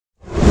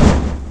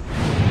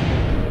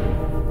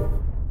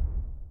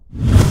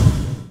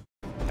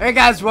Hey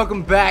guys,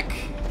 welcome back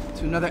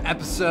to another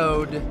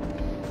episode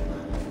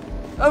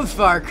of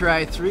Far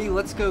Cry 3.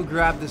 Let's go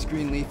grab this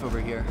green leaf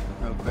over here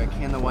real quick,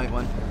 and the white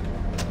one.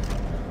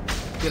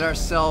 Get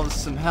ourselves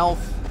some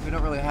health. We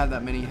don't really have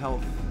that many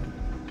health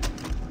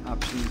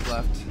options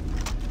left.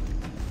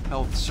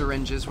 Health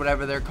syringes,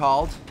 whatever they're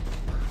called.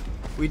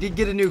 We did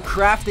get a new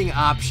crafting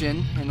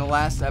option in the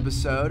last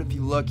episode. If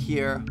you look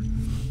here,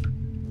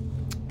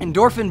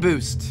 Endorphin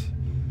Boost.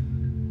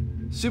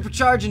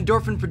 Supercharge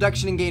endorphin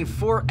production and gain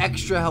 4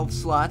 extra health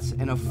slots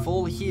and a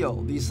full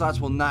heal. These slots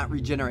will not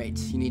regenerate.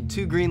 You need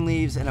 2 green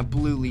leaves and a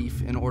blue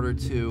leaf in order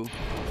to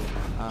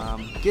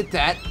get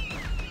that.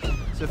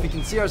 So if we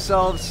can see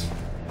ourselves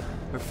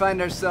or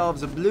find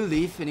ourselves a blue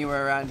leaf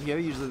anywhere around here,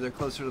 usually they're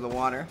closer to the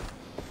water,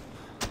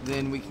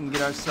 then we can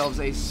get ourselves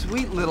a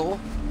sweet little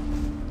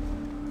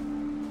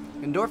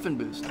endorphin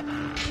boost.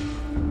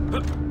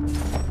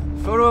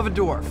 Photo of a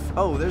dwarf.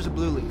 Oh, there's a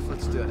blue leaf.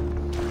 Let's do it.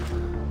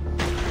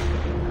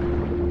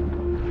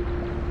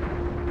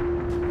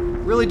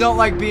 Really don't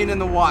like being in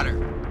the water.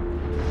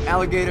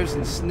 Alligators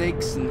and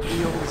snakes and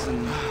eels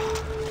and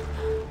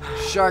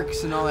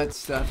sharks and all that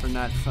stuff are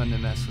not fun to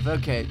mess with.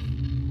 Okay.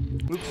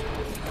 Oops.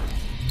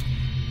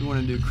 We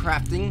want to do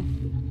crafting,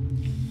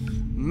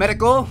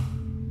 medical,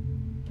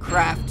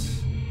 craft,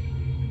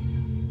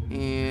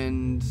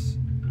 and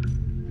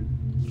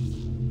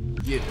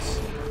use.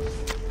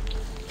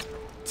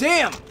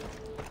 Damn!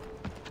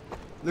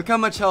 Look how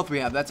much health we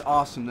have. That's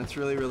awesome. That's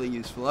really, really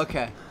useful.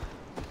 Okay.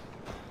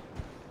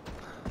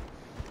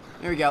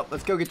 There we go.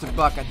 Let's go get to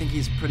Buck. I think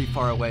he's pretty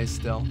far away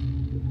still.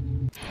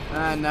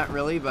 Not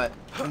really, but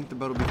I think the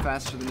boat will be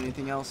faster than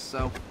anything else,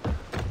 so.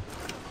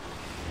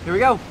 Here we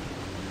go.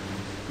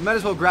 We might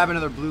as well grab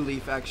another blue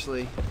leaf,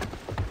 actually,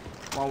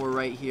 while we're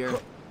right here.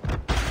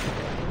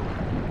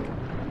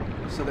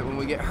 So that when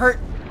we get hurt,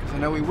 which I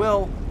know we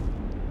will,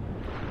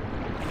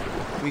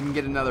 we can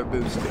get another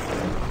boost.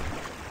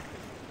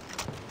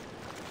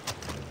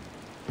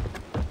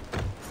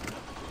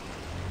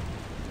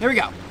 Here we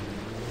go.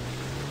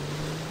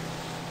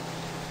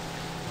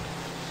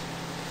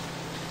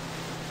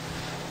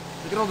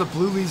 Look at all the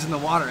blue leaves in the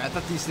water. I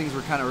thought these things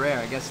were kind of rare.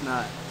 I guess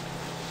not.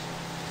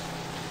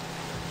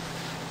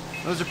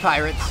 Those are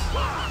pirates.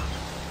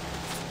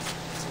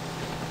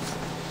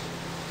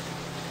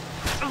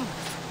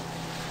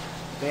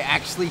 They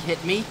actually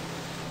hit me.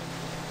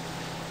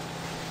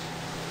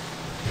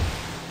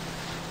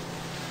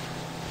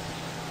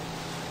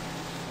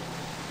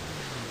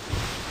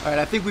 Alright,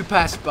 I think we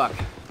passed Buck.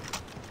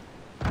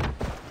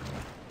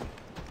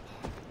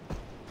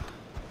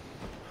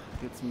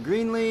 Get some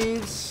green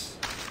leaves.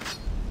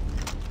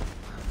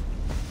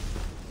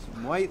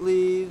 Some white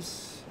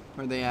leaves.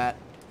 Where are they at?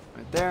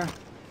 Right there.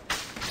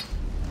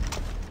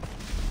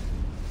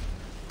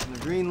 And a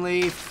green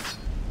leaf.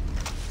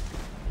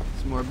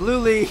 Some more blue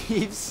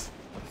leaves.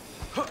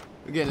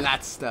 We're getting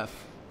lots of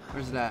stuff.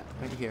 Where's that?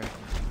 Right here.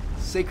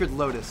 Sacred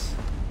Lotus.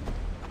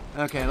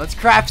 Okay, let's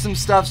craft some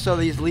stuff so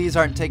these leaves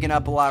aren't taking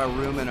up a lot of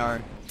room in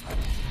our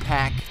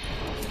pack.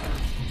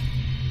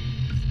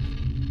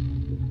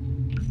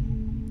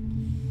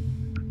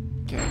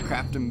 Okay,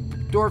 craft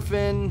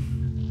endorphin.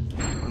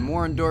 One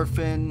more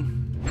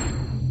endorphin.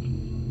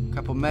 A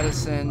couple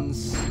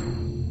medicines.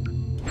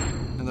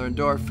 Another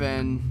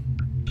endorphin.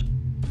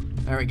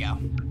 There we go.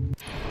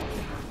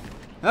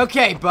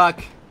 Okay,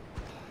 Buck.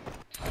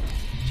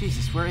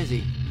 Jesus, where is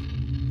he?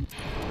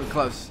 We're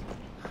close.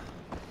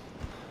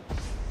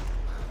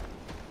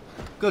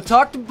 Go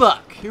talk to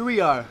Buck. Here we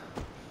are.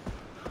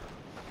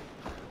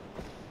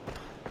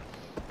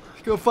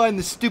 Let's go find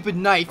the stupid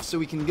knife so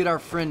we can get our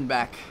friend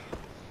back.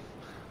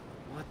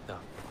 What the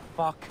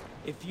fuck?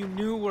 If you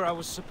knew where I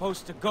was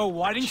supposed to go,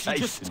 why didn't you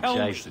just tell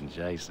me?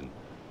 Jason.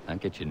 Don't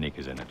get your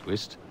knickers in a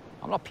twist.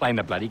 I'm not playing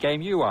the bloody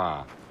game you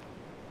are.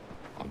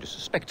 I'm just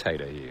a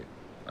spectator here.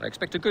 But I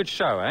expect a good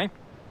show, eh?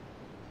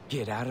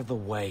 Get out of the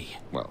way.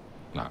 Well,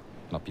 no.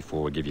 Not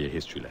before we give you a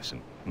history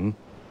lesson. You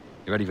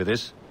ready for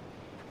this?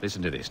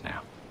 Listen to this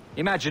now.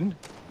 Imagine,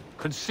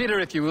 consider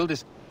if you will,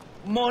 this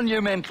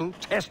monumental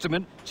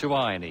testament to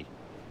irony.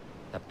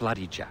 The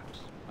bloody Japs,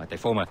 right? They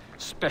form a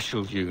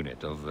special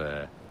unit of,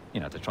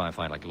 to try and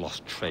find, like,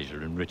 lost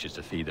treasure and riches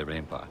to feed their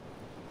empire.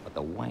 But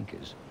the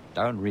wankers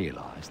don't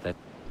realize that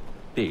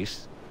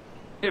this,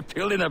 they're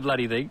building a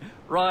bloody thing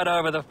right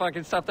over the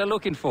fucking stuff they're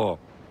looking for.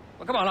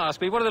 Well, come on,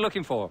 ask me, what are they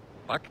looking for,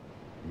 Buck?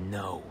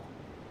 No.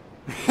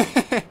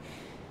 I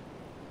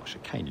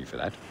should cane you for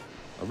that.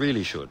 I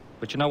really should.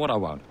 But you know what? I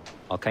won't.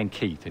 I'll cane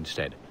Keith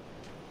instead.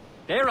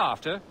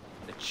 Thereafter,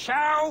 the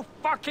Chow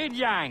fucking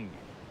Yang.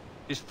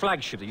 This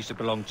flagship that used to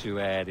belong to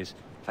this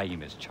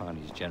famous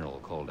Chinese general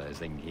called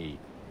Zheng He.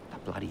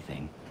 That bloody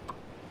thing.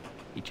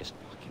 He just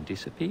fucking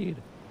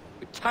disappeared.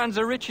 With tons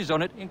of riches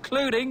on it,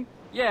 including,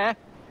 yeah,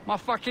 my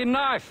fucking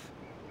knife.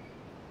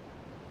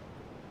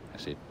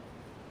 That's it.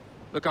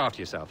 Look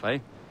after yourself, eh?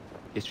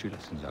 History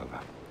lesson's over.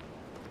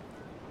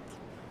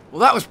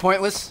 Well, that was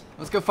pointless.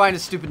 Let's go find a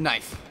stupid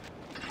knife.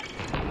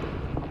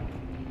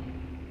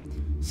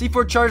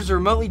 C4 charges are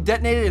remotely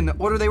detonated in the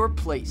order they were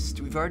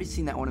placed. We've already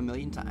seen that one a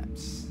million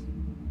times.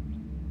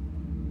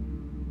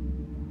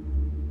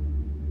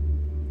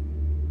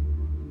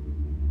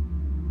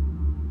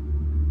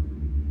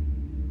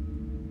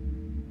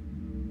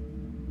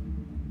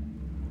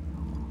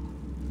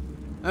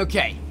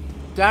 Okay,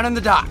 down in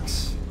the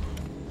docks.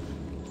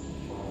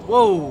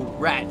 Whoa,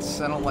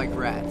 rats. I don't like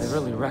rats. They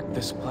really wrecked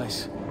this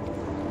place.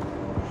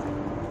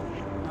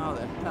 How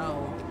the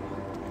hell?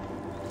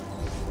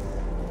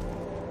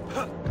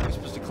 Are we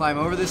supposed to climb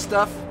over this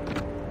stuff?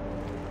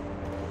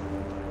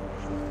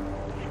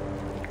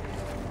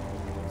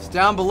 It's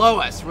down below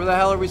us. Where the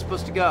hell are we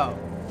supposed to go?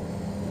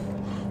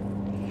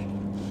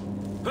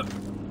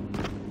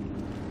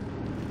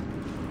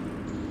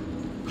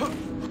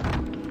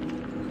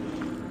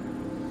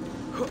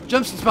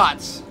 Jumps and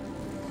spots.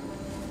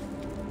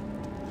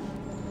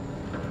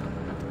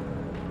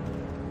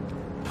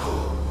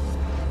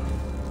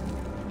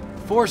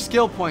 Four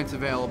skill points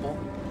available.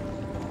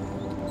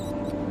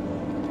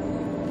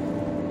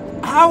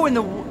 How in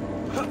the...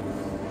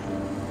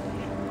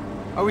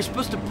 Are we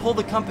supposed to pull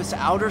the compass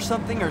out or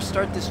something? Or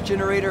start this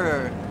generator?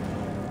 Or...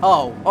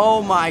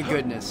 Oh my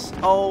goodness.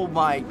 Oh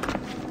my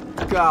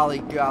golly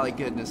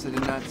goodness. I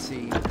did not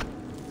see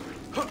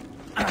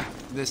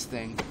this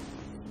thing.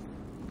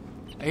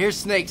 I hear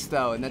snakes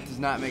though, and that does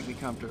not make me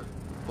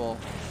comfortable.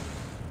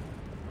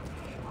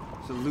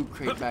 There's a loot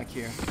crate back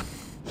here.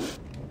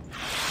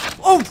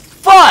 Oh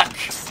fuck!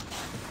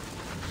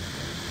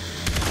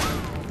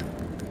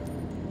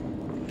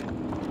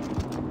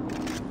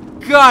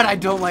 God, I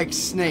don't like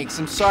snakes.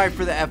 I'm sorry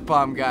for the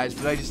F-bomb, guys,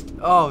 but I just...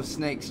 Oh,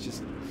 snakes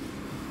just...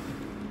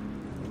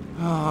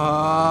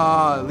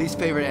 Oh, least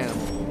favorite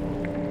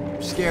animal.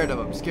 I'm scared of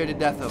them. Scared to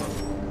death of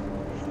them.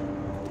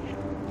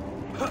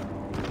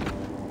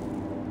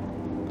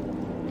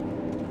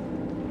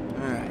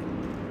 Alright.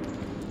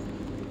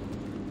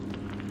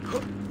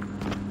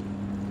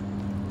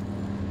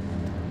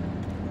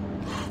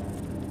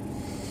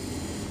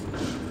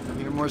 I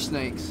hear more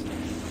snakes.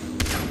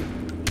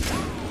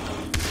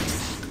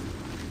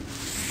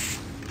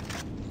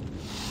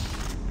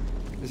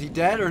 Is he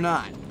dead or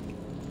not?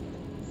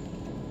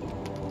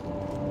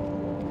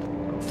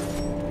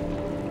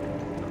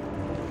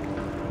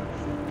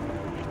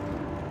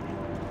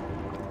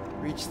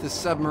 Reach the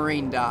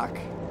submarine dock.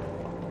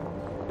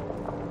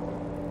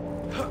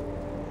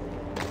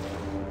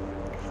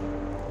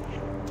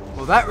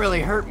 Well, that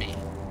really hurt me.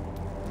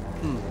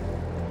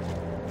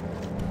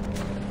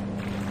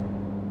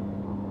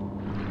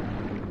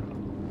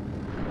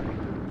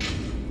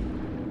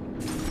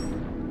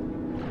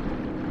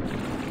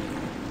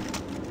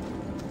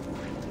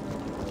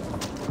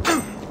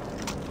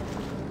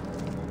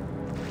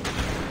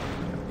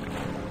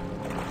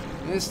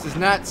 This does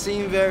not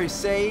seem very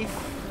safe.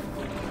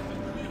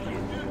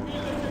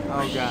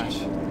 Oh gosh.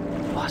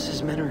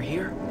 Boss's men are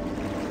here?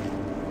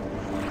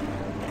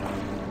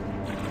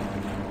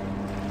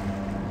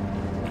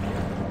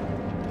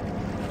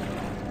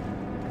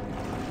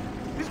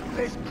 This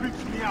place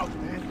creeps me out,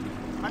 man.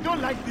 I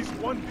don't like this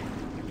one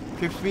thing.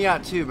 Creeps me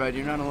out too, but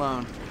you're not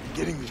alone.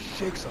 Getting the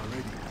shakes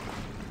already.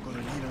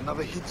 Gonna need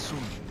another hit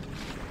soon.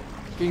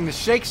 Getting the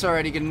shakes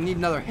already, gonna need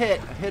another hit.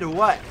 A hit of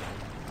what?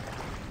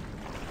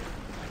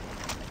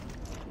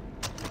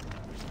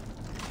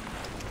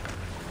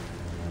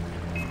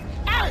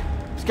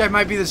 This guy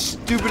might be the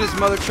stupidest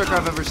mother trucker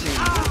I've ever seen.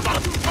 I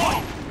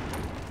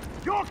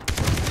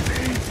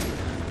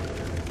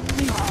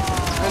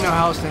don't know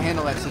how else to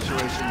handle that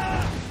situation.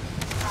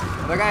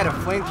 That guy had a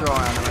flamethrower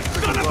on him. I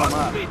freaking blew him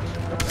up.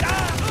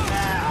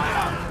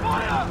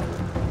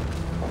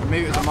 Or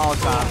maybe it was a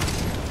Molotov.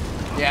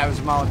 Yeah, it was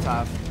a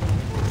Molotov.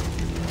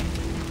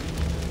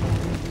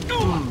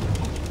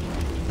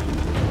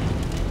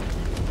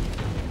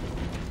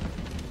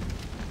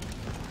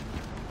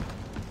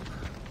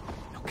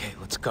 Okay,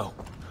 let's go.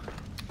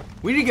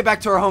 We need to get back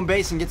to our home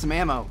base and get some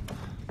ammo.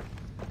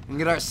 And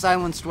get our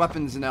silenced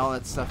weapons and all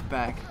that stuff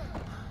back.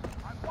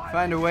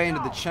 Find a way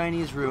into the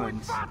Chinese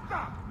ruins.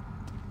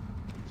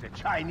 The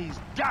Chinese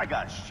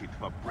dagger shit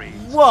for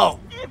brains. Whoa!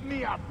 Give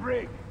me a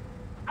break.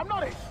 I'm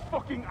not a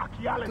fucking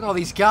archaeologist. Look at all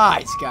these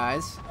guys.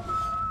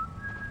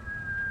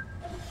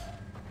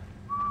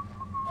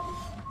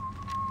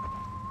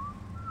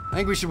 I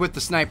think we should whip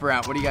the sniper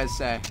out. What do you guys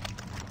say?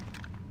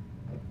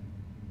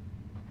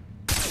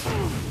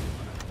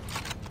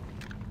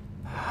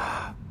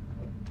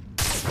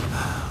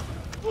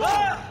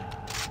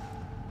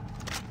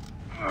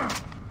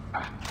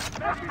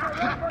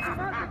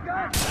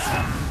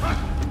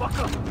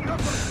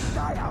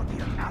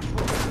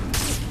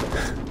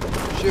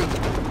 Shoot.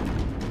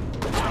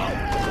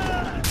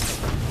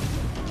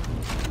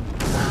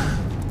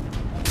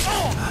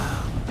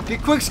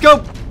 Get quick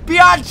scope,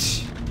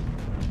 biatch!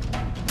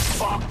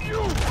 Fuck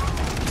you!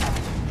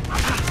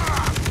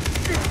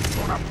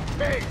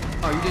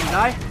 Oh, you didn't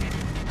die?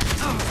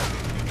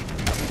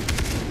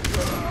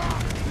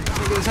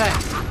 Look at his head.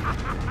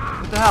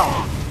 What the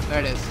hell? There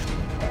it is.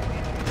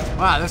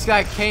 Wow, this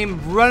guy came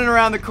running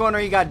around the corner.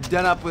 He got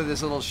done up with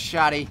this little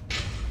shotty.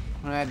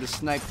 When I had the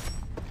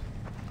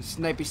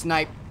snipey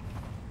snipe.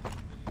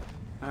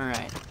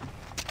 Alright.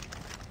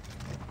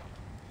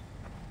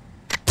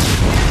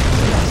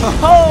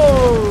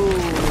 Oh!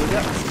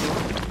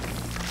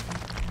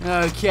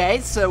 Okay,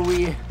 so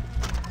we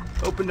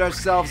opened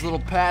ourselves a little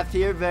path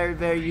here. Very,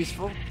 very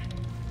useful.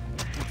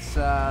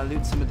 Let's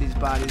loot some of these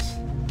bodies.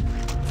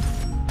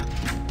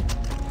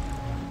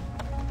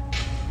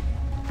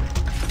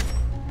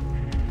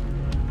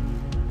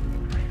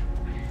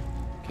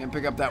 Can't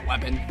pick up that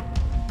weapon.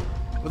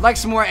 Would like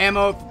some more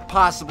ammo if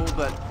possible,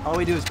 but all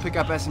we do is pick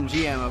up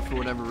SMG ammo for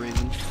whatever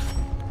reason.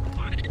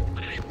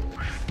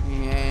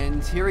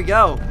 And here we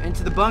go,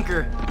 into the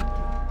bunker.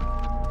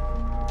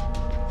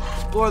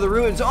 Explore the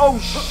ruins. Oh,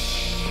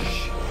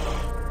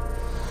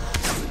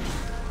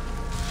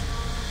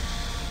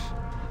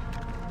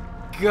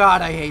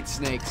 God, I hate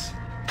snakes.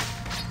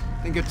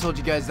 I think I've told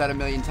you guys that a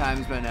million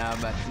times by now,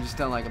 but I just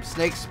don't like them.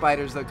 Snakes,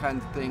 spiders, those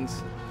kinds of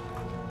things.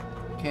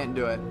 Can't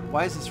do it.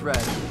 Why is this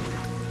red?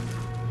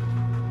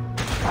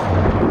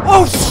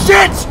 Oh,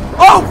 shit!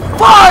 Oh,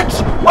 fudge!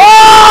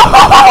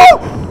 Oh!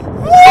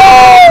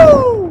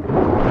 Woo!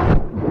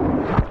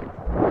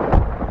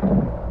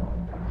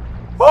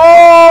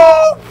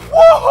 Oh!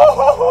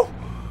 Whoa!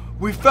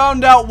 We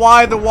found out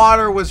why the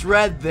water was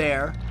red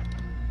there.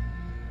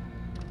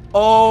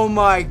 Oh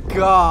my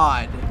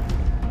God.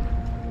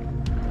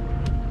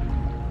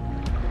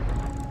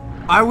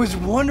 I was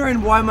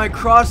wondering why my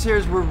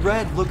crosshairs were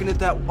red looking at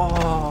that.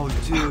 Oh,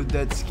 dude,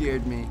 that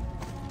scared me.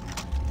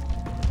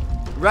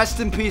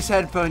 Rest in peace,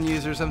 headphone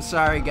users. I'm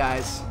sorry,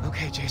 guys.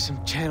 Okay, Jason,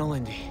 channel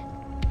Indy.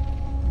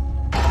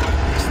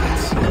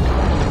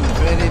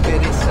 Very,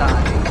 very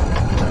sorry.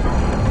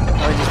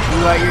 I just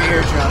blew out your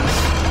eardrums.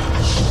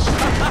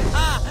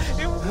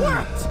 It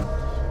worked!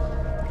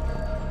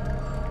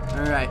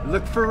 Alright,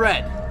 look for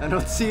red. I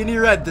don't see any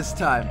red this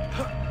time.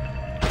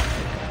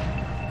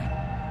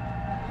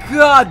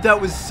 God, that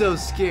was so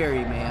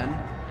scary, man.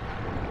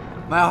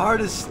 My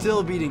heart is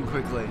still beating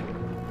quickly.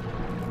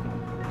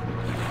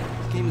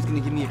 This game is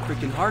gonna give me a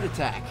freaking heart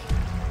attack.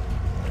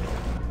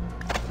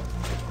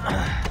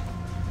 I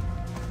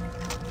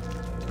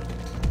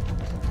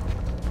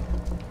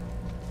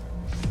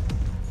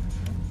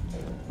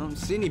don't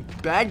see any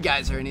bad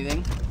guys or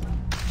anything.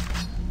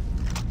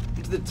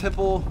 Into the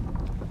temple.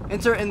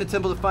 Enter in the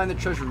temple to find the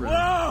treasure room.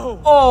 Whoa!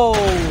 Oh!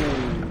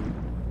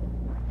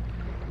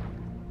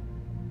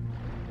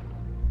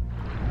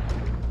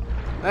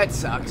 That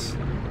sucks.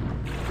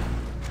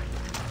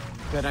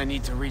 Bet I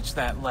need to reach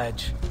that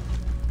ledge.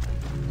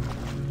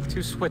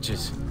 2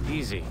 switches.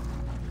 Easy.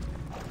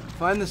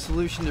 Find the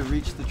solution to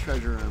reach the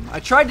treasure room.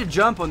 I tried to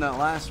jump on that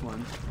last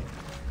one.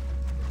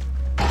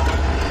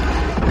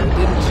 I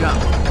didn't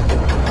jump.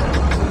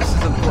 So this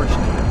is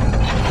unfortunate.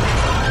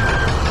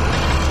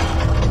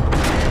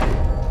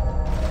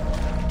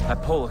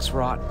 That pole looks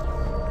rotten.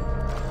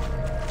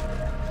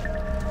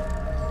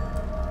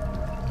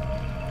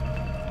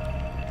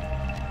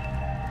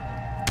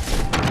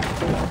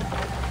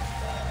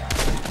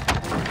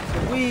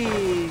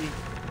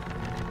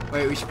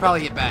 Wait, we should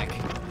probably get back.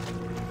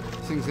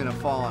 This thing's gonna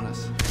fall on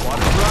us.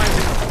 Water's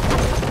rising.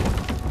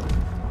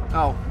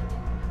 Oh.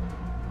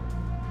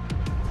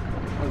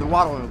 Or the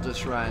water will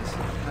just rise.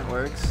 That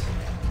works.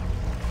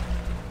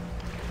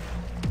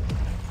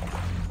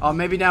 Oh,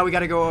 maybe now we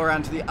gotta go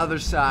around to the other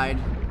side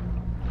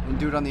and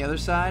do it on the other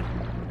side?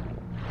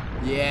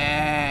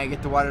 Yeah,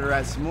 get the water to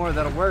rise some more.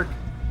 That'll work.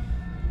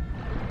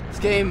 This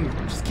game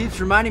just keeps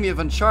reminding me of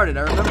Uncharted.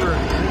 I remember,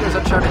 I think it was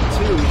Uncharted 2,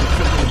 we did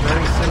something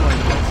very similar to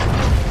this.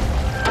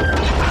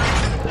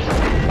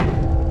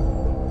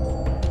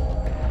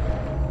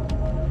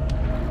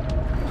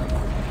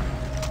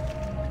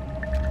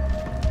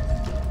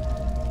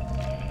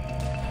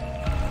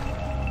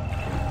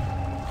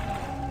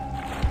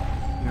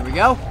 Here we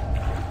go.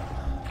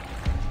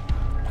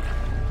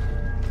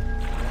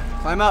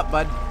 Climb up,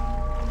 bud.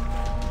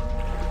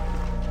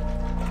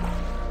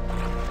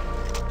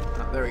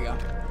 Oh, there we go.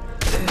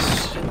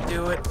 This should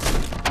do it.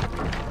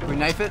 Can we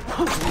knife it?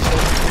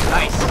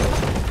 Nice.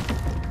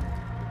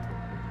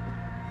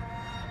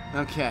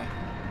 Okay.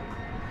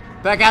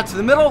 Back out to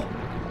the middle.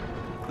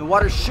 The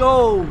water's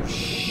so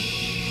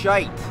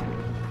shite.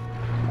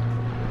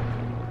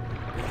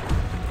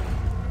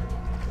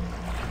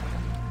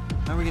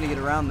 How are we gonna get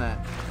around that?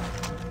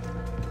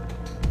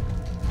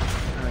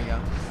 There we go.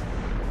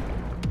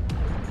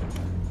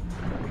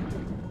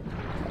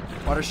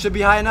 Water should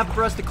be high enough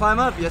for us to climb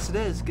up. Yes, it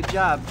is. Good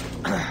job.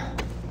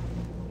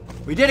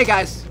 We did it,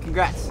 guys.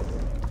 Congrats.